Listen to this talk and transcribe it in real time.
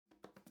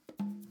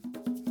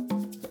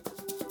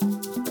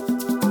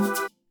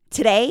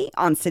Today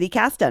on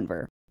CityCast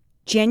Denver.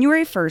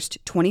 January 1st,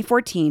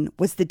 2014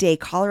 was the day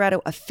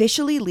Colorado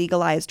officially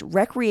legalized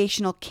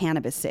recreational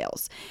cannabis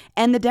sales.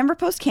 And the Denver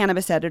Post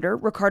cannabis editor,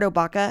 Ricardo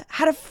Baca,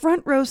 had a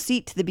front row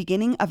seat to the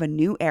beginning of a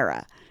new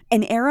era.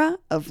 An era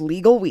of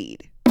legal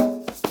weed.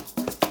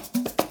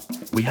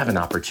 We have an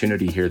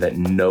opportunity here that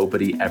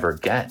nobody ever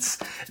gets.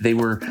 They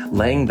were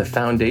laying the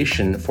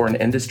foundation for an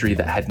industry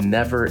that had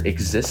never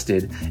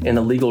existed in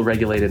a legal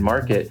regulated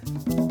market.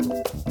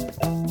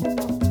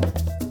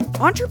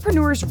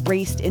 Entrepreneurs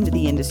raced into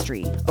the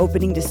industry,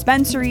 opening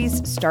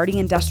dispensaries, starting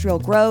industrial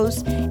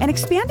grows, and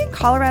expanding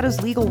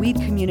Colorado's legal weed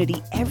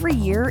community every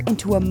year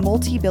into a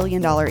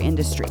multi-billion-dollar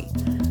industry.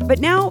 But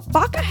now,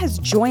 Baca has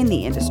joined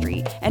the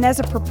industry, and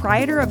as a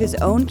proprietor of his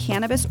own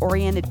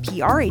cannabis-oriented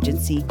PR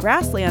agency,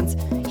 Grasslands,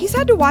 he's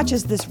had to watch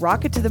as this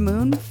rocket to the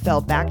moon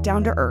fell back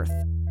down to earth.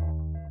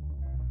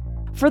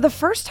 For the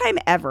first time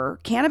ever,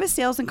 cannabis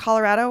sales in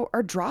Colorado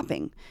are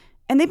dropping,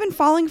 and they've been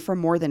falling for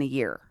more than a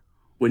year.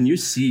 When you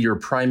see your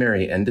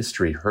primary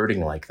industry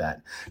hurting like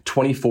that,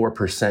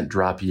 24%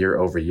 drop year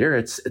over year,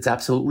 it's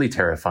absolutely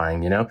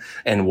terrifying,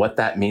 And what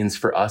that means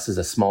for us as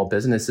a small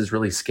business is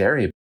really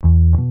scary.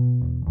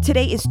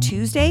 Today is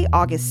Tuesday,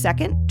 August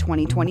 2nd,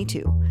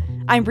 2022.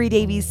 I'm Bree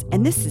Davies,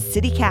 and this is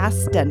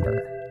CityCast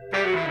Denver.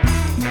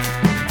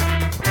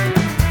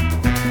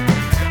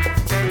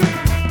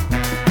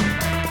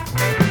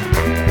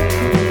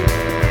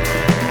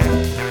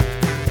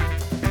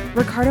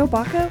 Ricardo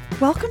Baca,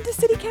 welcome to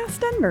CityCast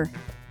Denver.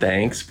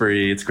 Thanks,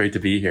 Bree. It's great to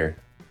be here.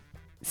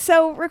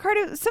 So,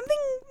 Ricardo, something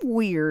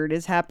weird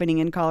is happening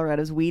in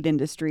Colorado's weed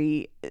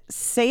industry.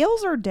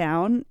 Sales are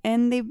down,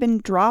 and they've been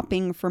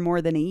dropping for more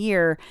than a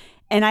year.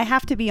 And I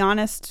have to be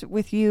honest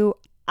with you,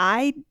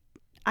 I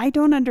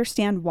don't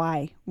understand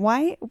why.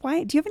 Why?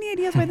 Do you have any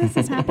ideas why this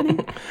is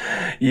happening?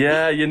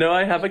 Yeah,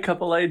 I have a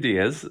couple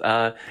ideas.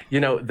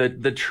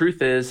 The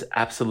truth is,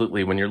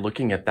 absolutely, when you're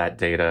looking at that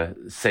data,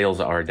 sales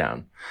are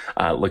down,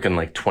 looking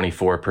like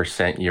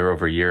 24% year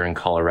over year in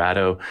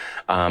Colorado.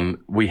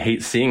 We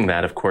hate seeing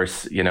that. Of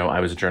course, I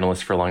was a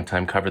journalist for a long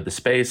time, covered the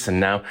space,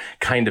 and now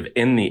kind of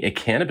in the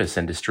cannabis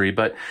industry.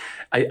 But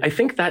I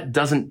think that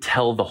doesn't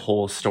tell the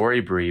whole story,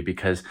 Bree,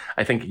 because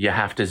I think you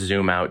have to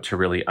zoom out to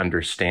really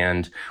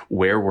understand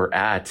where we're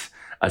at,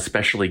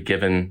 especially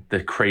given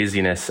the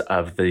craziness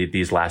of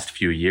these last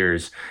few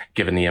years,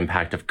 given the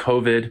impact of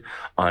COVID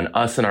on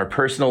us and our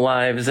personal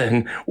lives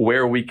and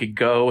where we could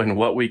go and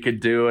what we could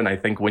do. And I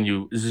think when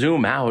you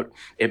zoom out,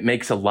 it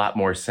makes a lot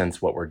more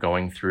sense what we're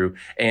going through.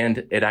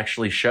 And it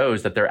actually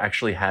shows that there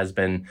actually has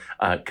been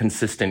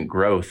consistent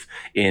growth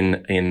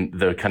in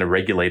the kind of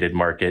regulated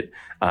market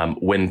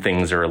when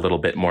things are a little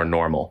bit more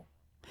normal.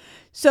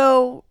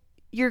 So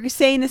you're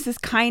saying this is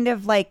kind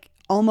of like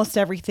almost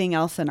everything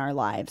else in our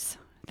lives.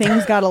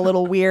 Things got a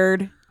little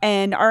weird,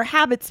 and our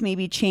habits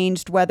maybe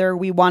changed whether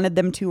we wanted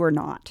them to or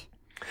not.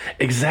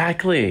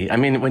 Exactly. I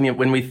mean,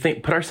 when we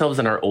put ourselves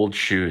in our old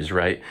shoes,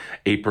 right?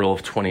 April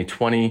of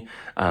 2020,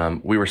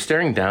 we were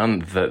staring down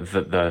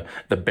the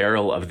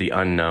barrel of the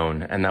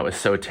unknown, and that was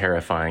so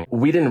terrifying.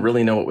 We didn't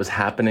really know what was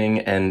happening,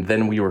 and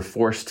then we were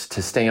forced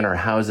to stay in our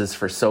houses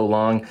for so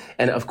long.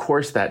 And of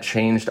course, that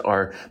changed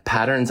our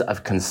patterns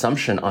of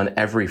consumption on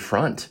every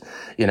front.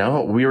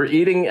 We were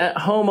eating at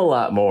home a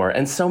lot more,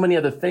 and so many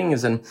other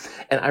things. And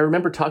I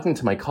remember talking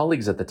to my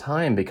colleagues at the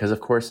time, because of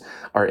course,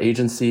 our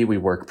agency, we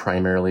work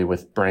primarily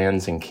with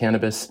brands in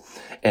cannabis.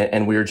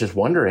 And we were just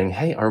wondering,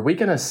 hey, are we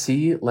going to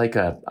see like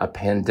a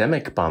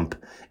pandemic bump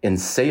in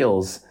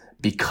sales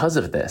because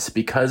of this?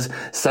 Because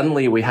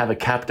suddenly we have a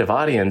captive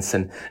audience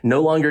and no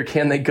longer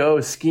can they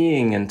go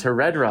skiing and to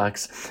Red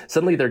Rocks.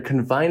 Suddenly they're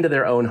confined to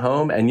their own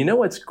home. And you know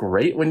what's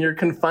great when you're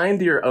confined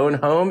to your own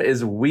home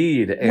is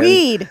weed.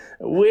 Weed.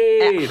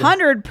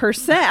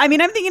 100%. I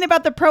mean, I'm thinking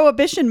about the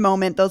prohibition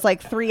moment, those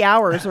like 3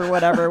 hours or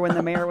whatever, when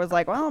the mayor was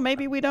like, well,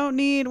 maybe we don't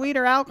need weed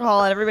or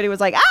alcohol. And everybody was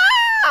like, ah!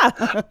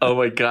 Oh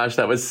my gosh,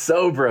 that was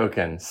so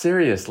broken.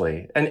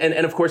 Seriously. And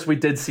of course we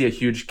did see a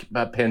huge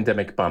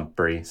pandemic bump,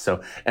 Bree.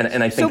 So I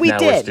think so we now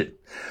did.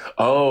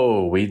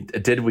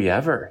 Did we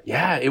ever?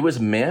 Yeah, it was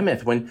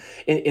mammoth. When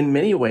in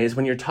many ways,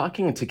 when you're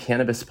talking to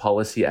cannabis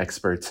policy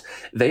experts,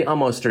 they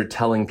almost are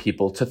telling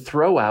people to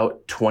throw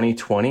out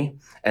 2020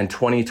 and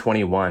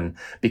 2021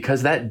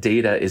 because that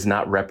data is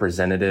not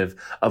representative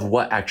of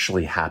what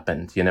actually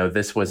happened.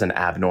 This was an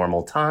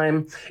abnormal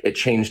time. It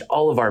changed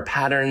all of our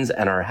patterns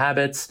and our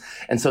habits.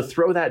 And so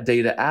throw that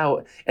data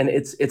out. And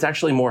it's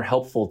actually more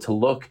helpful to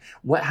look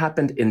what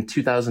happened in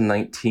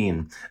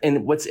 2019.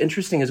 And what's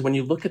interesting is when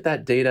you look at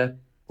that data,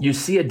 you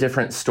see a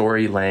different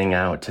story laying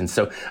out. And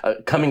so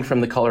coming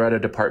from the Colorado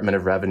Department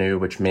of Revenue,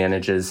 which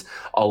manages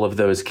all of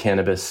those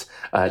cannabis,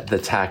 the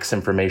tax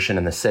information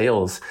and the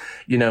sales,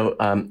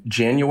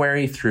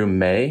 January through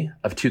May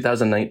of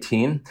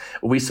 2019,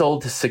 we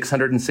sold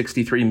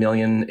 663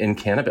 million in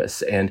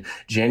cannabis. And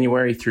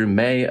January through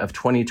May of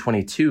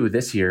 2022,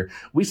 this year,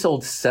 we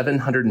sold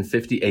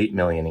 758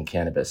 million in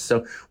cannabis.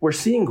 So we're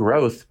seeing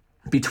growth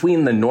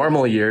between the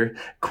normal year,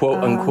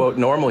 quote unquote,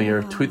 normal year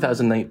of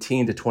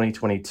 2019 to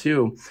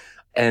 2022,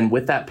 And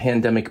with that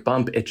pandemic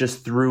bump, it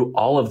just threw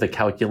all of the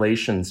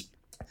calculations.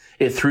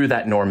 It threw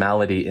that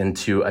normality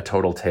into a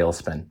total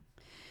tailspin.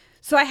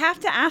 So I have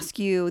to ask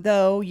you,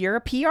 though, you're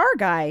a PR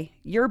guy.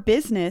 Your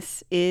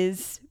business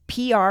is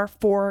PR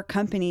for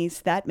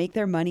companies that make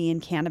their money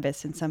in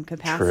cannabis in some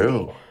capacity.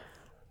 True.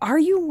 Are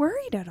you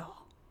worried at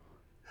all?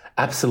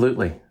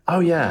 Absolutely. Oh,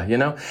 yeah.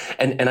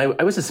 And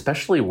I was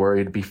especially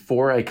worried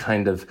before I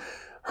kind of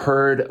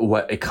heard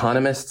what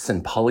economists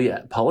and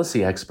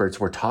policy experts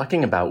were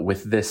talking about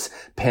with this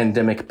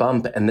pandemic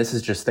bump. And this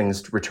is just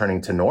things returning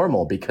to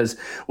normal, because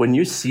when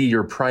you see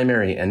your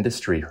primary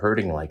industry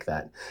hurting like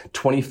that,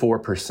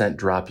 24%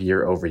 drop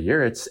year over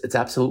year, it's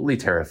absolutely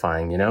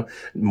terrifying.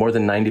 More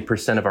than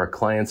 90% of our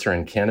clients are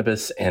in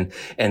cannabis, and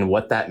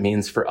what that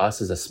means for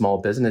us as a small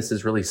business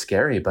is really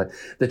scary. But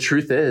the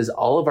truth is,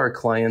 all of our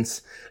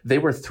clients, they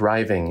were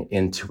thriving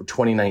in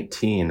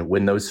 2019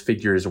 when those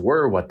figures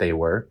were what they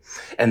were.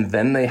 And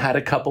then they had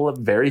a couple of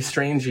very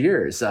strange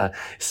years,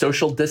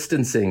 social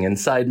distancing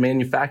inside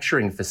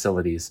manufacturing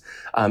facilities,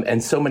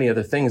 and so many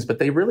other things. But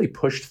they really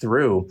pushed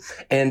through.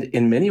 And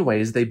in many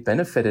ways, they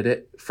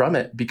benefited from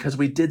it because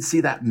we did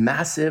see that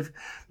massive,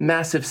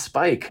 massive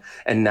spike.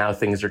 And now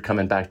things are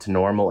coming back to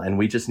normal. And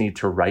we just need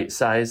to right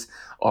size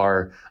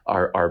our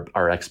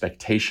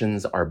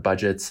expectations, our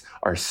budgets,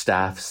 our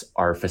staffs,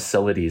 our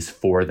facilities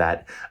for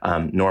that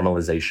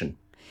normalization.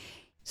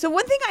 So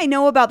one thing I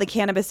know about the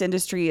cannabis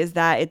industry is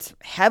that it's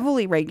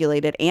heavily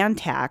regulated and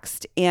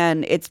taxed,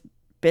 and it's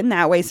been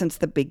that way since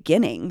the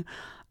beginning.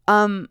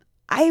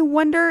 I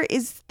wonder,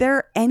 is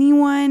there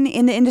anyone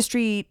in the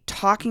industry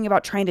talking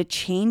about trying to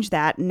change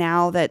that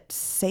now that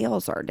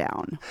sales are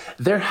down?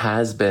 There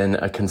has been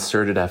a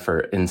concerted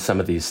effort in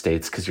some of these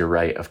states, because you're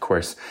right. Of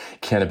course,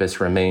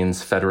 cannabis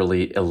remains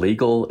federally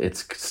illegal.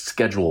 It's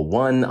Schedule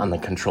 1 on the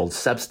Controlled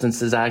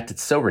Substances Act.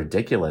 It's so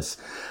ridiculous.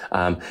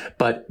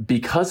 But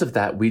because of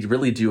that, we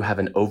really do have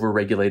an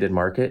overregulated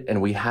market,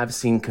 and we have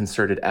seen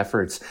concerted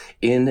efforts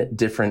in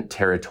different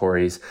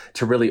territories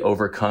to really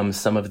overcome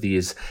some of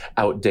these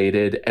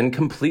outdated and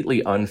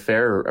completely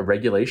unfair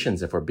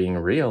regulations, if we're being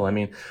real. I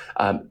mean,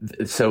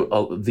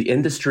 the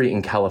industry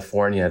in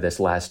California this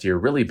last year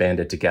really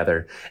banded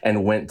together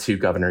and went to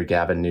Governor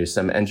Gavin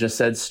Newsom and just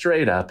said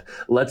straight up,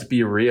 let's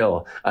be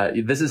real.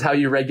 This is how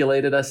you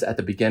regulated us at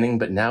the beginning,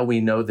 but now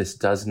we know this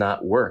does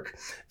not work.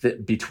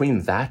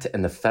 Between that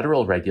and the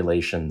federal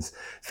regulations,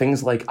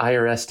 things like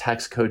IRS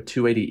Tax Code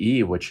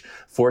 280E, which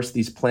force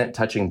these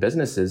plant-touching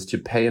businesses to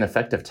pay an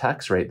effective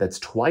tax rate that's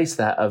twice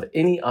that of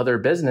any other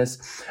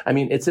business. I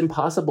mean, it's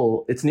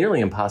impossible. It's nearly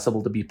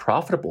impossible to be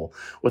profitable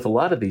with a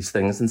lot of these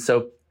things. And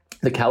so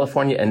the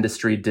California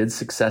industry did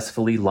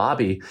successfully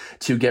lobby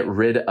to get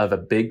rid of a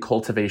big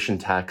cultivation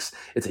tax.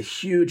 It's a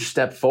huge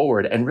step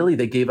forward. And really,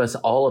 they gave us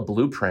all a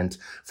blueprint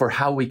for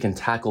how we can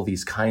tackle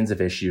these kinds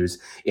of issues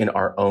in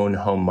our own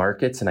home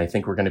markets. And I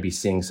think we're going to be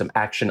seeing some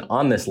action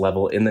on this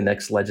level in the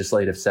next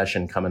legislative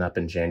session coming up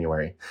in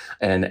January.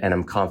 And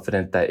I'm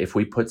confident that if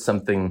we put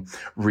something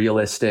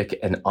realistic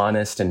and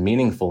honest and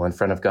meaningful in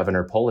front of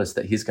Governor Polis,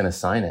 that he's going to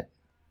sign it.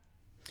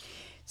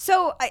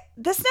 So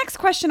this next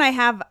question I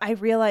have, I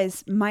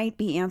realize might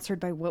be answered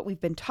by what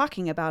we've been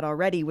talking about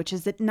already, which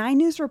is that 9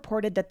 News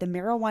reported that a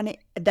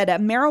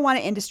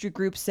marijuana industry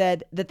group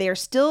said that they are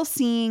still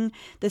seeing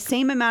the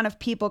same amount of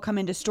people come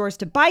into stores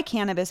to buy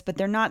cannabis, but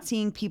they're not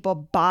seeing people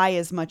buy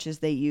as much as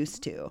they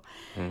used to.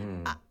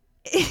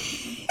 Is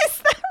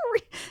that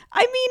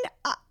I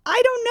mean,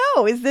 I don't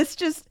know. Is this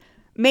just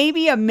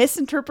maybe a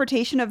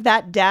misinterpretation of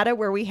that data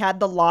where we had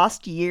the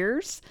lost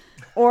years?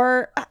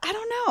 Or I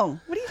don't know.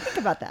 What do you think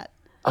about that?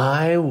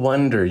 I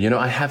wonder,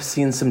 I have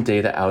seen some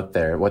data out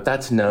there. What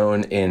that's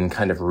known in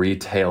kind of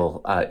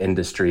retail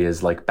industry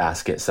is like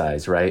basket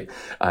size, right?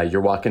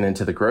 You're walking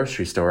into the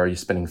grocery store. Are you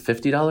spending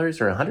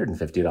 $50 or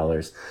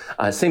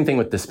 $150? Same thing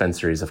with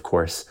dispensaries, of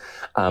course.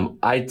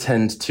 I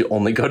tend to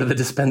only go to the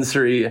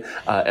dispensary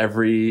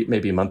every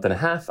maybe month and a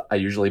half. I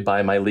usually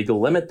buy my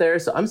legal limit there.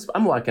 So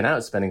I'm walking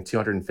out spending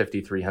 $250,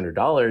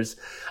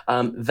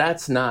 $300.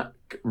 That's not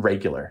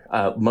regular.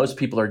 Most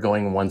people are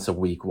going once a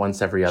week,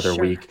 once every other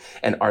week.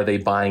 And are they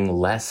buying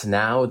less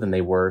now than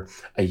they were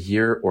a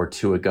year or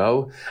two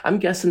ago? I'm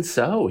guessing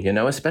so,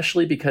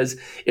 especially because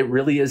it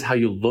really is how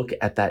you look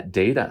at that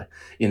data.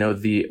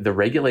 The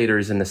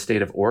regulators in the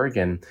state of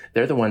Oregon,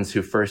 they're the ones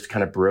who first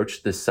kind of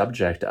broached this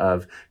subject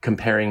of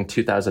comparing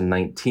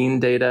 2019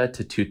 data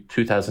to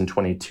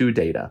 2022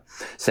 data,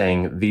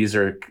 saying these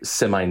are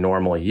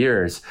semi-normal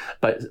years.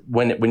 But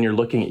when you're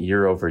looking at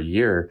year over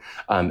year,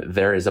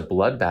 there is a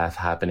bloodbath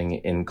happening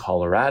in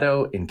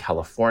Colorado, in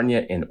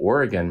California, in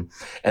Oregon.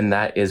 And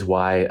that is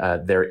why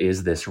there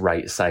is this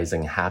right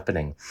sizing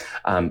happening.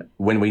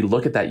 When we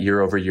look at that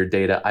year over year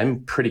data, I'm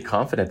pretty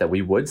confident that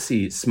we would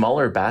see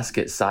smaller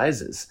basket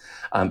sizes,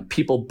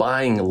 people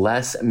buying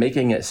less,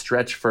 making it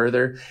stretch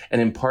further. And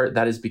in part,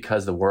 that is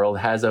because the world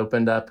has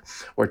opened up.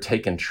 We're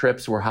taking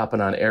trips, we're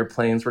hopping on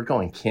airplanes, we're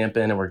going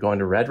camping, and we're going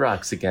to Red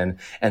Rocks again.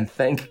 And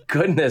thank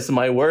goodness,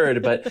 my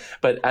word. But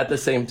at the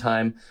same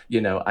time,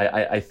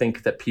 I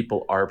think that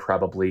people are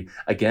probably,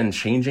 again,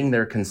 changing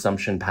their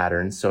consumption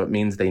patterns. So it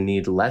means they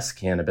need less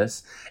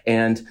cannabis.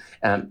 And,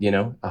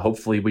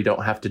 hopefully we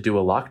don't have to do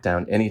a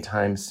lockdown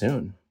anytime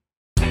soon.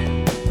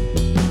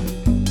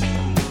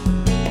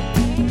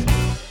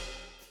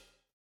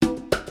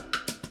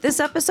 This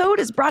episode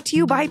is brought to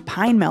you by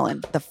Pine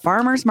Melon, the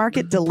farmer's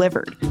market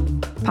delivered.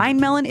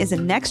 Pine Melon is a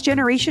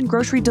next-generation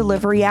grocery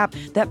delivery app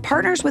that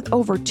partners with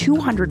over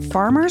 200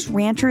 farmers,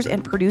 ranchers,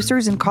 and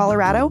producers in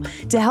Colorado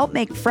to help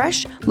make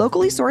fresh,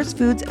 locally sourced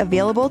foods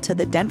available to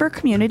the Denver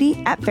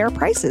community at fair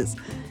prices.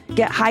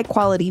 Get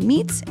high-quality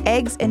meats,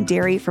 eggs, and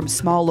dairy from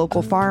small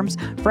local farms,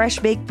 fresh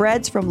baked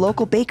breads from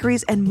local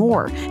bakeries, and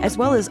more, as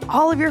well as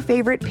all of your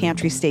favorite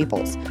pantry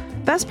staples.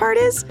 Best part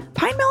is,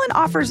 Pine Melon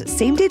offers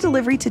same-day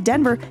delivery to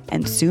Denver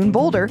and soon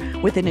Boulder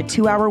within a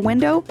 2-hour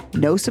window,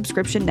 no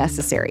subscription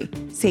necessary.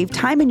 Save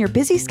time in your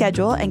busy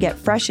schedule and get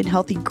fresh and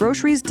healthy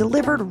groceries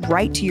delivered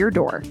right to your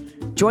door.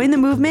 Join the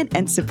movement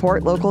and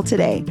support local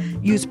today.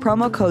 Use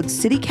promo code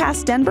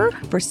CityCastDenver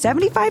for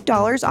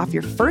 $75 off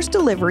your first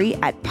delivery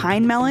at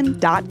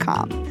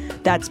pinemelon.com.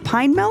 That's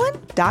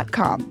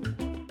pinemelon.com.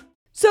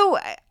 So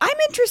I'm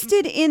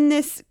interested in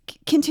this,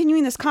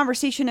 continuing this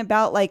conversation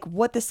about like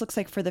what this looks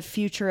like for the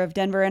future of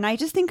Denver. And I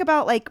just think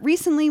about like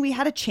recently we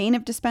had a chain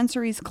of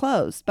dispensaries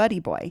close, Buddy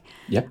Boy.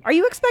 Yep. Are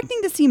you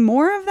expecting to see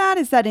more of that?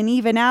 Is that an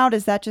even out?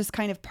 Is that just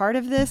kind of part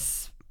of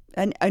this,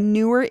 a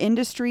newer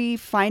industry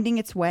finding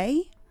its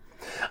way?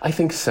 I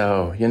think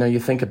so. You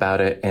think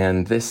about it,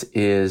 and this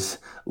is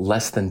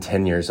less than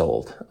 10 years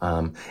old.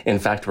 In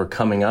fact, we're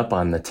coming up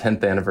on the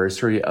 10th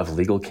anniversary of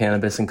legal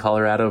cannabis in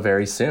Colorado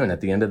very soon, at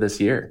the end of this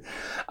year.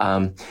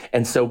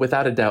 And so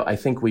without a doubt, I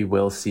think we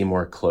will see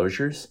more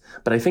closures.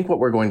 But I think what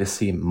we're going to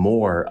see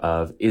more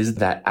of is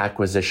that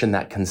acquisition,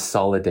 that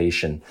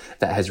consolidation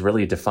that has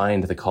really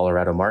defined the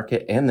Colorado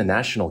market and the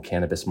national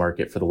cannabis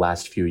market for the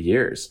last few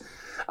years.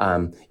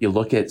 You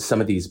look at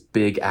some of these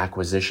big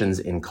acquisitions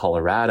in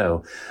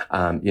Colorado.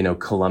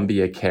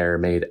 Columbia Care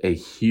made a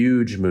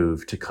huge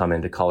move to come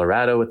into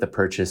Colorado with the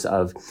purchase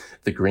of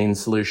the Green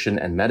Solution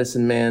and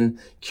Medicine Man.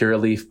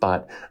 Curaleaf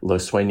bought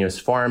Los Sueños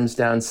Farms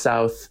down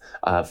south.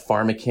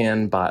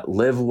 PharmaCann bought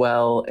Live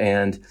Well.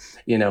 And,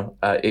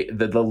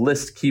 the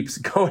list keeps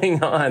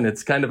going on.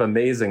 It's kind of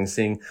amazing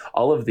seeing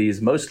all of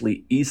these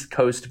mostly East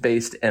Coast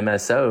based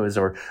MSOs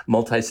or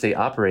multi-state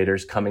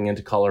operators coming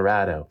into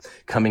Colorado,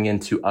 coming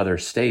into other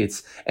states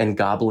and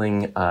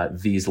gobbling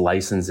these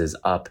licenses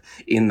up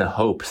in the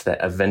hopes that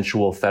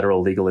eventual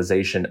federal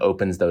legalization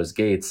opens those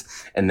gates,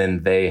 and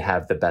then they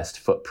have the best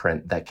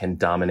footprint that can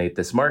dominate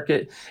this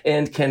market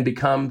and can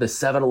become the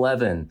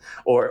 7-Eleven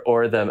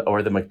or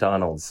the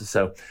McDonald's.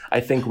 So I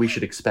think we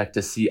should expect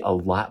to see a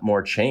lot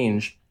more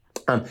change.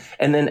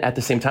 And then at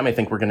the same time, I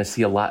think we're going to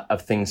see a lot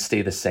of things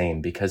stay the same,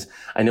 because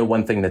I know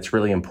one thing that's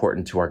really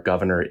important to our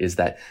governor is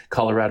that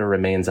Colorado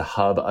remains a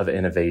hub of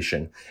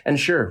innovation. And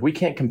sure, we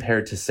can't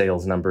compare to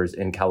sales numbers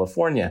in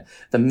California.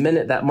 The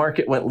minute that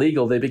market went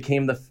legal, they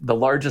became the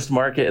largest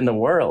market in the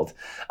world.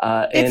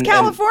 It's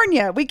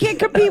California. We can't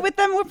compete with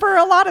them for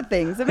a lot of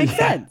things. It makes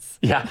sense.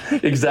 Yeah,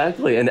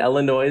 exactly. And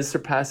Illinois is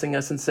surpassing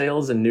us in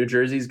sales, and New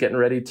Jersey's getting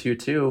ready to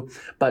too.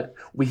 But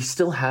we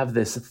still have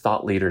this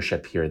thought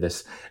leadership here,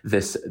 this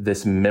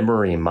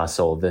memory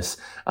muscle, this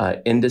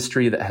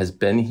industry that has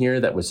been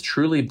here, that was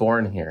truly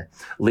born here.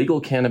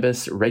 Legal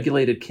cannabis,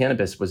 regulated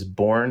cannabis was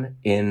born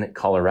in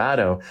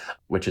Colorado,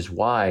 which is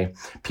why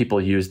people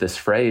use this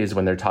phrase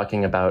when they're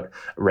talking about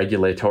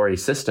regulatory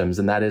systems,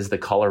 and that is the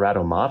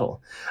Colorado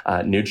model.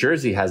 New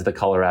Jersey has the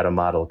Colorado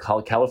model.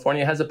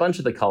 California has a bunch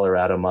of the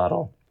Colorado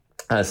model.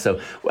 So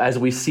as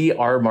we see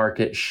our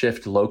market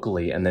shift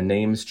locally and the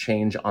names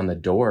change on the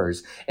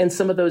doors and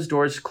some of those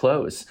doors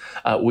close,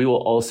 we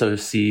will also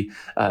see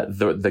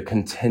the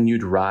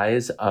continued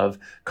rise of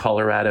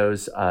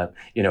Colorado's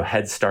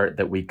head start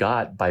that we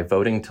got by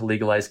voting to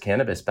legalize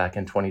cannabis back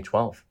in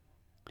 2012.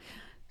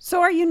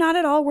 So are you not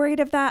at all worried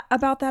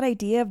about that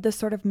idea of the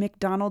sort of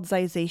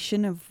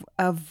McDonald'sization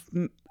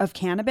of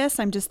cannabis?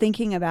 I'm just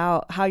thinking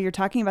about how you're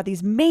talking about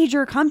these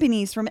major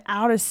companies from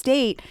out of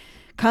state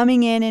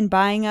coming in and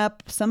buying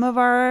up some of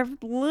our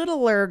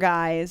littler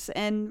guys.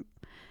 And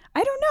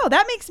I don't know,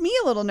 that makes me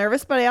a little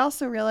nervous, but I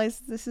also realize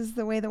this is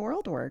the way the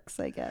world works,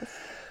 I guess.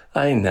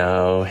 I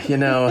know.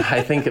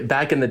 I think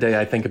back in the day,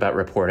 I think about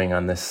reporting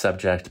on this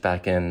subject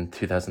back in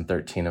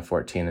 2013 or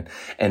 14.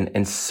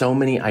 And so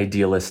many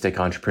idealistic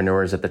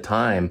entrepreneurs at the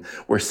time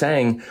were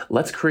saying,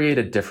 let's create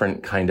a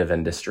different kind of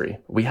industry.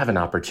 We have an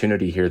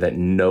opportunity here that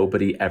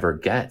nobody ever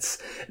gets.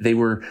 They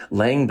were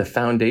laying the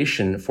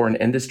foundation for an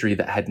industry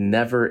that had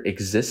never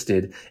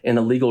existed in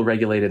a legal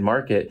regulated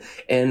market.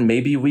 And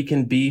maybe we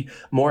can be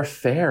more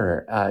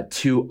fair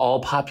to all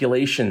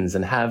populations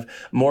and have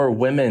more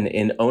women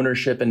in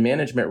ownership and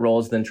management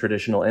roles than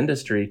traditional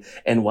industry.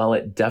 And while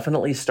it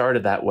definitely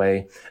started that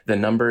way, the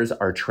numbers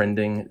are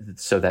trending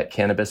so that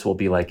cannabis will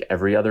be like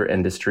every other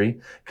industry,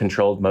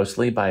 controlled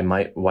mostly by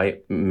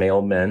white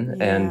male men.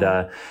 Yeah. And,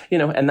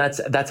 and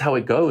that's how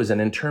it goes.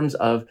 And in terms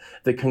of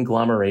the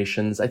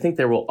conglomerations, I think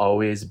there will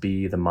always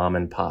be the mom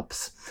and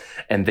pops,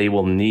 and they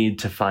will need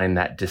to find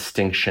that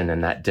distinction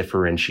and that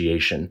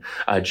differentiation,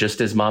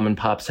 just as mom and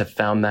pops have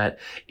found that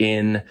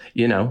in,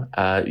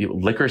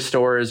 liquor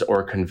stores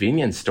or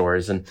convenience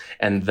stores. And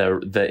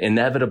the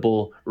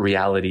inevitable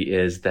reality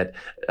is that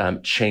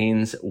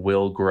chains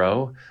will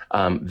grow,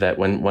 that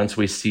once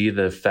we see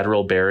the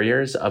federal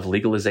barriers of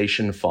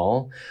legalization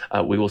fall,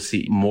 we will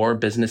see more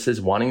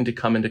businesses wanting to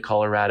come into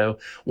Colorado,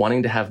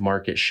 wanting to have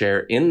market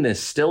share in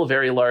this still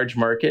very large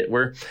market.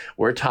 We're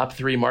a top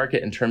 3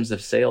 market in terms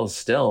of sales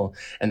still,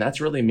 and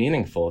that's really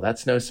meaningful.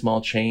 That's no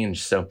small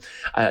change. So,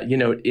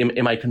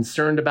 am I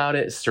concerned about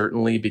it?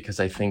 Certainly, because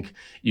I think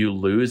you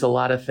lose a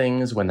lot of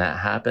things when that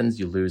happens.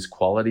 You lose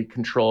quality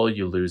control,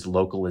 you lose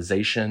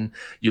localization,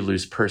 you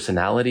lose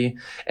personality.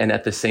 And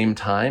at the same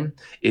time,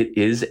 it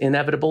is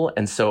inevitable.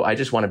 And so I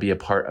just want to be a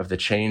part of the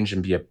change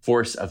and be a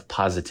force of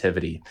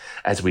positivity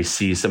as we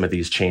see some of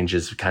these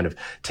changes kind of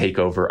take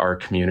over our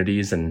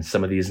communities and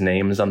some of these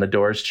names on the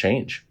doors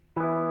change.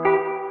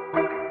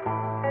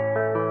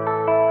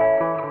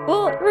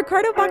 Well,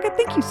 Ricardo Baca,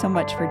 thank you so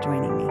much for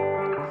joining me.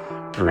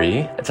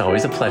 Bree, it's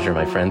always a pleasure,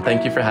 my friend.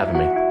 Thank you for having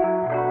me.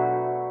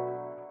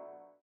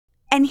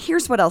 And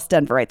here's what else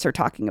Denverites are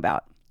talking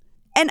about.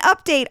 An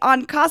update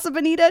on Casa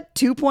Bonita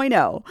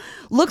 2.0.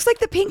 Looks like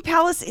the Pink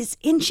Palace is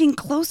inching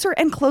closer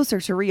and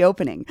closer to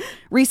reopening.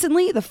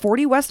 Recently, the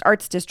 40 West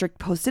Arts District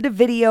posted a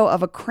video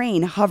of a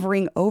crane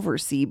hovering over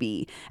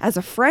CB as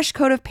a fresh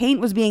coat of paint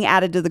was being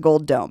added to the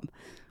Gold Dome.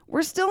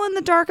 We're still in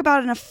the dark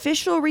about an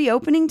official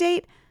reopening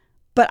date,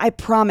 but I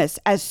promise,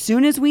 as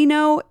soon as we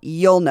know,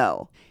 you'll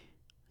know.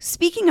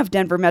 Speaking of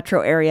Denver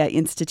metro area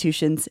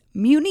institutions,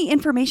 Mutiny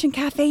Information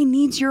Cafe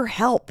needs your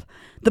help.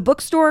 The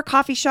bookstore,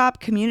 coffee shop,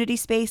 community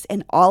space,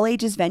 and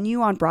all-ages venue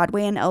on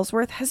Broadway and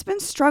Ellsworth has been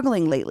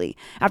struggling lately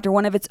after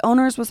one of its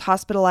owners was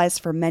hospitalized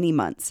for many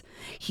months.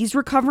 He's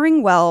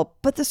recovering well,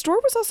 but the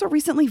store was also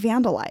recently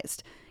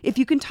vandalized. If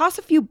you can toss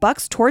a few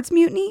bucks towards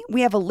Mutiny,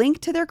 we have a link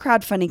to their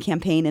crowdfunding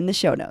campaign in the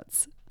show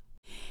notes.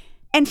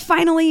 And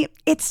finally,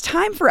 it's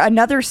time for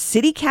another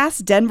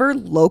CityCast Denver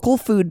local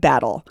food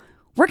battle.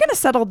 We're going to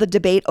settle the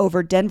debate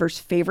over Denver's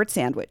favorite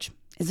sandwich.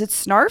 Is it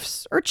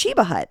Snarf's or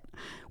Chiba Hut?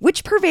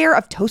 Which purveyor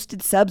of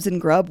toasted subs and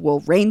grub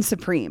will reign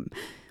supreme?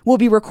 We'll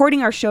be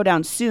recording our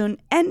showdown soon,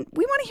 and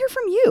we want to hear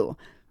from you.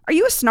 Are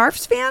you a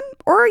Snarf's fan,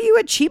 or are you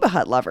a Chiba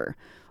Hut lover?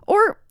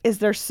 Or is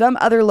there some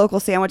other local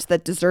sandwich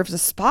that deserves a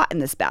spot in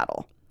this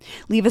battle?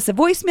 Leave us a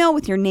voicemail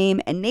with your name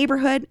and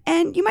neighborhood,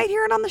 and you might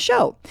hear it on the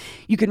show.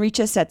 You can reach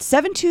us at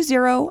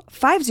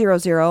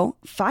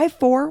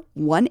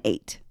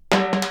 720-500-5418.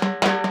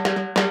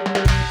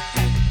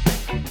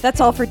 That's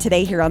all for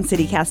today here on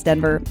CityCast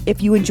Denver.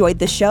 If you enjoyed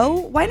the show,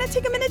 why not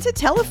take a minute to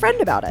tell a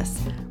friend about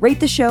us? Rate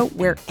the show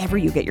wherever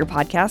you get your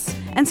podcasts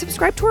and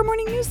subscribe to our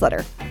morning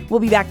newsletter. We'll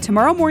be back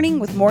tomorrow morning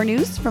with more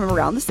news from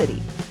around the city.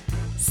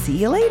 See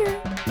you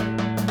later.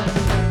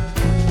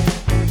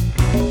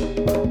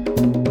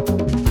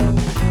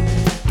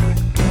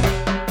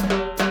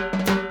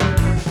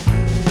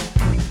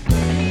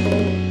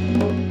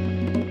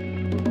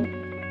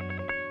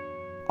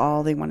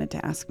 All they wanted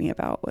to ask me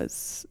about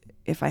was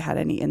if I had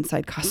any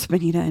inside Casa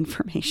Bonita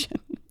information.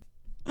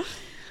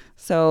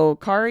 So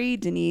Kari,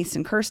 Denise,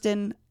 and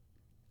Kirsten,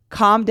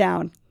 calm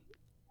down.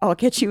 I'll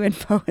get you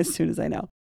info as soon as I know.